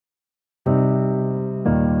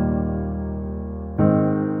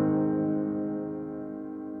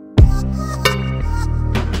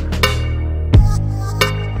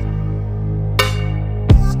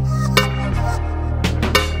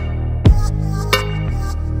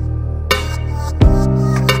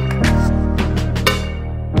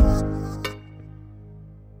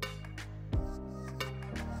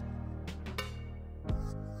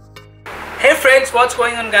what's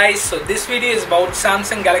going on, guys? So this video is about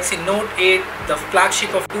Samsung Galaxy Note 8, the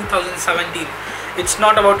flagship of 2017. It's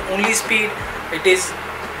not about only speed, it is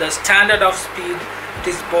the standard of speed. It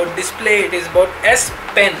is about display, it is about S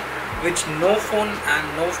Pen, which no phone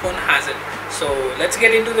has it. So let's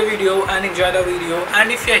get into the video and enjoy the video.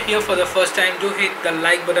 And if you're here for the first time, do hit the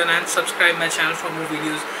like button and subscribe my channel for more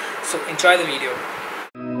videos. So enjoy the video.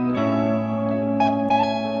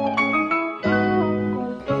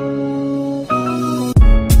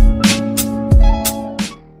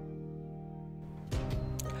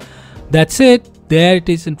 That's it. There it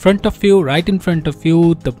is in front of you, right in front of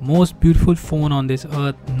you, the most beautiful phone on this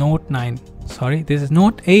earth, Note 9. Sorry, this is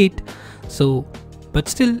Note 8. So, but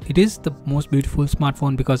still it is the most beautiful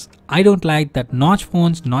smartphone because I don't like that notch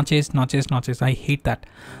phones, notches. I hate that.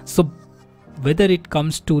 So whether it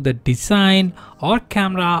comes to the design or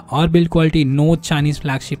camera or build quality, no Chinese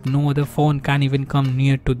flagship, no other phone can even come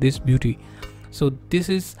near to this beauty. So this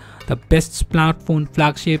is the best smartphone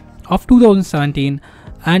flagship of 2017.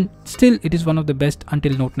 And still it is one of the best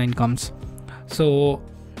until Note 9 comes. So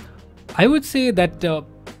I would say that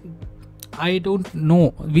I don't know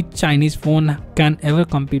which Chinese phone can ever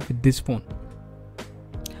compete with this phone,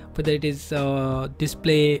 whether it is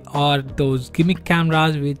display or those gimmick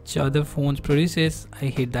cameras which other phones produces. I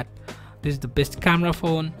hate that. This is the best camera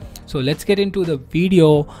phone. So let's get into the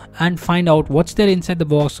video and find out what's there inside the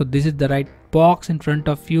box. So this is the right box in front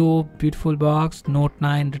of you, beautiful box, Note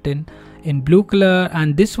 9 written in blue color,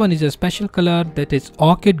 and this one is a special color, that is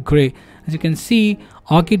Orchid gray. As you can see,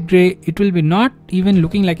 Orchid gray, it will be not even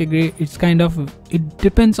looking like a gray, it's kind of, it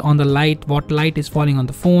depends on the light, what light is falling on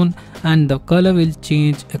the phone, and the color will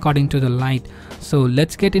change according to the light. So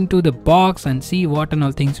let's get into the box and see what and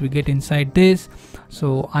all things we get inside this.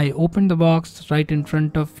 So I opened the box right in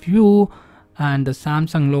front of you, and the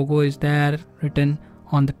Samsung logo is there written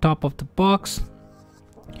on the top of the box.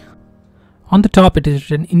 On the top it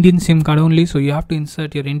is written Indian SIM card only, so you have to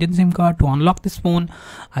insert your Indian SIM card to unlock this phone.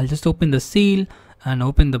 I'll just open the seal and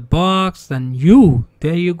open the box, and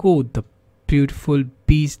there you go, the beautiful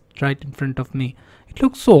beast right in front of me. It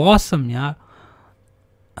looks so awesome, yeah.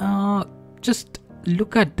 Just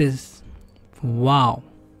look at this. Wow.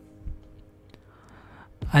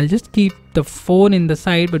 I'll just keep the phone in the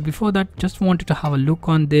side, but before that just wanted to have a look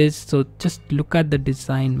on this. So just look at the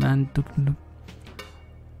design, man.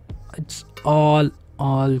 It's all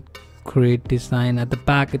great design. At the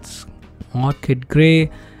back it's Orchid gray.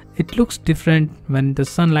 It looks different when the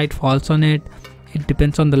sunlight falls on it. It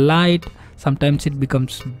depends on the light. Sometimes it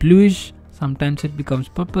becomes bluish, sometimes it becomes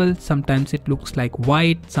purple, sometimes it looks like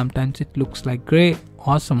white, sometimes it looks like gray.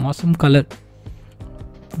 Awesome color.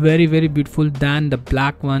 Very beautiful than the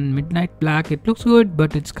black one, midnight black. It looks good,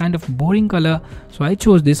 but it's kind of boring color, so I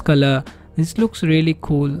chose this color. This looks really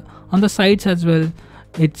cool. On the sides as well,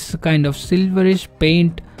 it's kind of silverish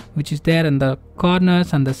paint which is there in the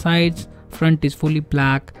corners and the sides. Front is fully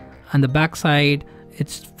black, and the back side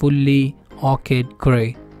it's fully Orchid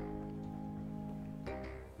gray.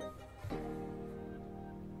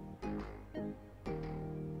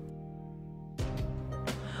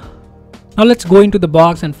 Now let's go into the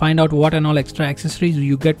box and find out what and all extra accessories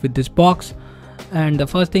you get with this box. And the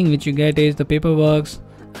first thing which you get is the paperwork,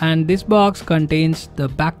 and this box contains the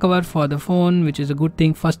back cover for the phone, which is a good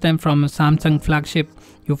thing. First time from a Samsung flagship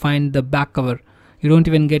you find the back cover. You don't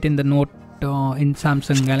even get in the Note in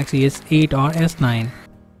Samsung Galaxy S8 or S9.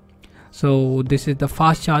 So this is the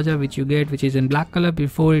fast charger which you get, which is in black color.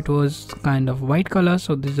 Before it was kind of white color,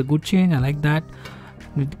 so this is a good change. I like that.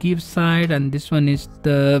 With keep side, and this one is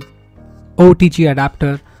the OTG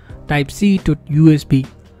adapter, type C to USB.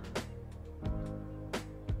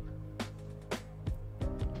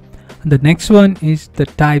 The next one is the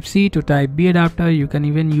type C to type B adapter. You can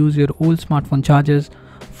even use your old smartphone chargers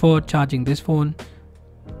for charging this phone.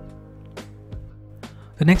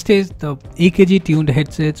 The next is the EKG tuned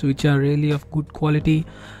headsets, which are really of good quality.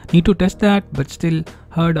 Need to test that, but still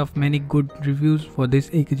heard of many good reviews for this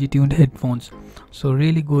EKG tuned headphones. So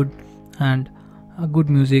really good, and a good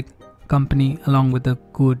music company along with a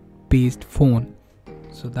good based phone.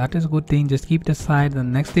 So that is a good thing. Just keep it aside. The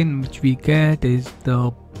next thing which we get is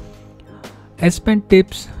the S Pen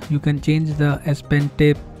tips. You can change the S Pen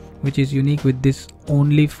tip, which is unique with this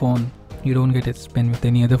only phone. You don't get S Pen with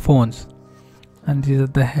any other phones. And these are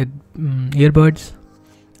the head earbuds.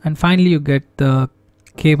 And finally you get the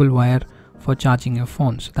cable wire for charging your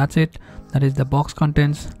phone. So that's it. That is the box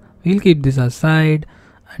contents. We'll keep this aside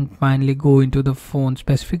and finally go into the phone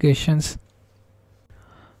specifications.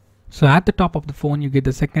 So at the top of the phone you get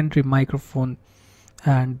the secondary microphone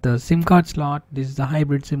And the SIM card slot, this is the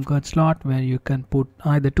hybrid SIM card slot where you can put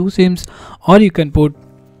either two SIMs or you can put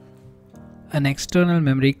an external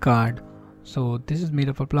memory card. So this is made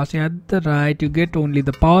up of plastic. At the right you get only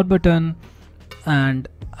the power button, and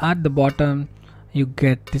at the bottom you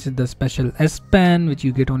get, this is the special S Pen which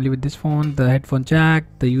you get only with this phone, the headphone jack,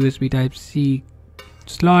 the USB type C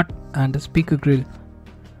slot, and the speaker grill.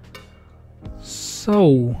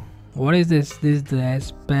 So what is this? This is the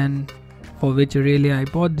S Pen for which really I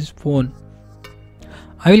bought this phone.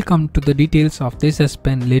 I will come to the details of this S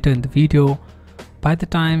Pen later in the video. By the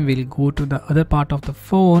time we'll go to the other part of the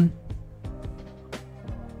phone.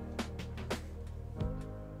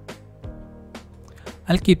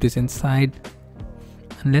 I'll keep this inside,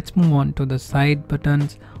 and let's move on to the side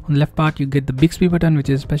buttons. On the left part you get the Bixby button, which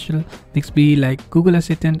is special Bixby like Google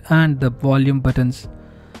Assistant, and the volume buttons.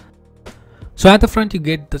 So at the front you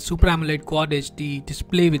get the Super AMOLED Quad HD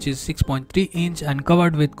display, which is 6.3 inch and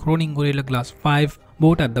covered with Corning Gorilla Glass 5,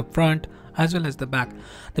 both at the front as well as the back.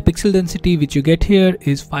 The pixel density which you get here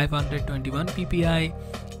is 521 ppi,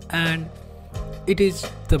 and it is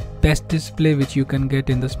the best display which you can get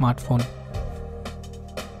in the smartphone.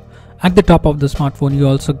 At the top of the smartphone you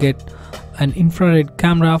also get an infrared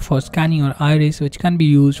camera for scanning your iris, which can be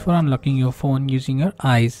used for unlocking your phone using your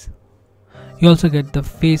eyes. You also get the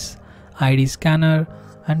Face ID scanner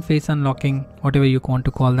and face unlocking, whatever you want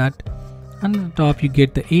to call that. And on the top you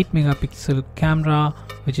get the 8 megapixel camera,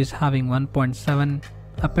 which is having 1.7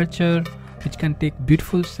 aperture, which can take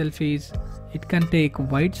beautiful selfies. It can take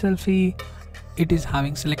wide selfie. It is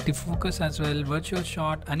having selective focus as well, virtual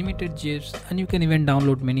shot, animated GIFs, and you can even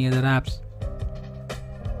download many other apps.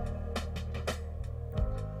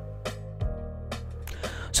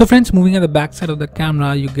 So friends, moving at the back side of the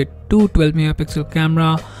camera, you get two 12 megapixel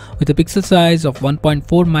camera with a pixel size of 1.4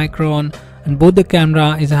 micron, and both the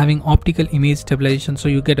camera is having optical image stabilization, so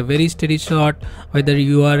you get a very steady shot whether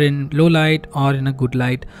you are in low light or in a good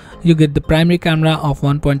light. You get the primary camera of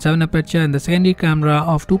 1.7 aperture and the secondary camera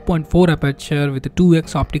of 2.4 aperture with a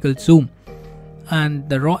 2x optical zoom, and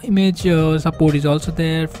the raw image support is also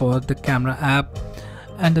there for the camera app,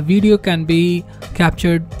 and the video can be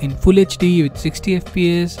captured in full HD with 60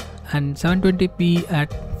 fps and 720p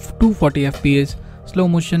at 240 fps. Slow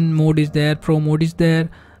motion mode is there, pro mode is there,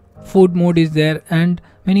 food mode is there, and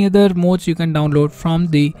many other modes you can download from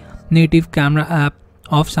the native camera app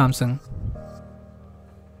of Samsung.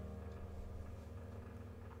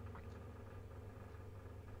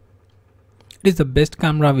 It is the best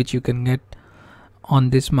camera which you can get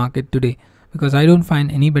on this market today, because I don't find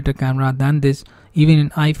any better camera than this, even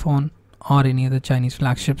in iPhone or any other Chinese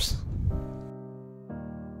flagships.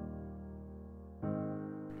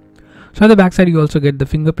 So at the back side you also get the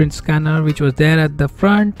fingerprint scanner, which was there at the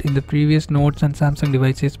front in the previous Notes and Samsung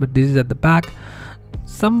devices, but this is at the back.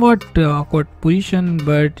 Somewhat awkward position,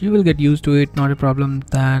 but you will get used to it, not a problem.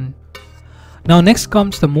 Then now next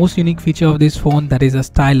comes the most unique feature of this phone, that is a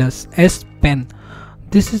stylus S Pen.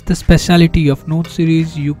 This is the specialty of Note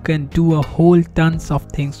series. You can do a whole tons of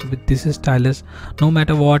things with this stylus. No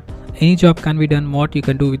matter what, any job can be done. What you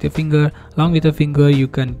can do with your finger, along with your finger you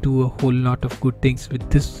can do a whole lot of good things with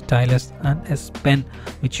this stylus and S Pen,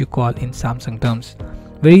 which you call in Samsung terms.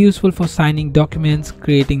 Very useful for signing documents,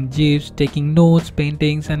 creating GIFs, taking notes,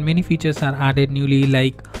 paintings, and many features are added newly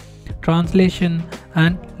like translation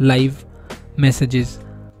and live messages.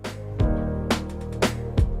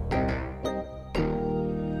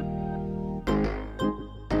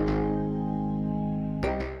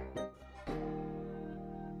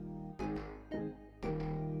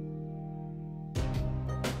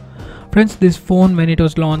 Friends, this phone, when it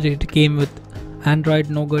was launched, it came with Android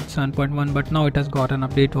Nougat 7.1, but now it has got an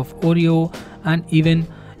update of Oreo, and even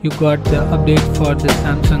you got the update for the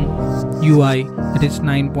Samsung UI, that is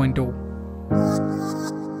 9.0.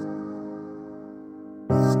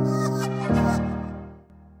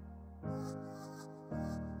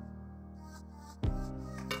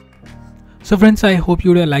 So friends, I hope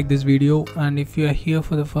you would like this video, and if you are here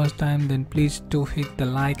for the first time, then please do hit the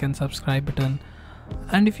like and subscribe button.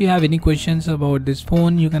 And if you have any questions about this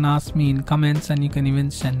phone, you can ask me in comments, and you can even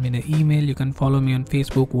send me an email. You can follow me on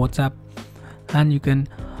Facebook, WhatsApp, and you can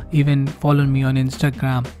even follow me on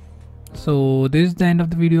Instagram. So this is the end of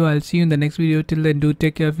the video. I'll see you in the next video. Till then, do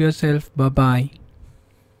take care of yourself. Bye bye.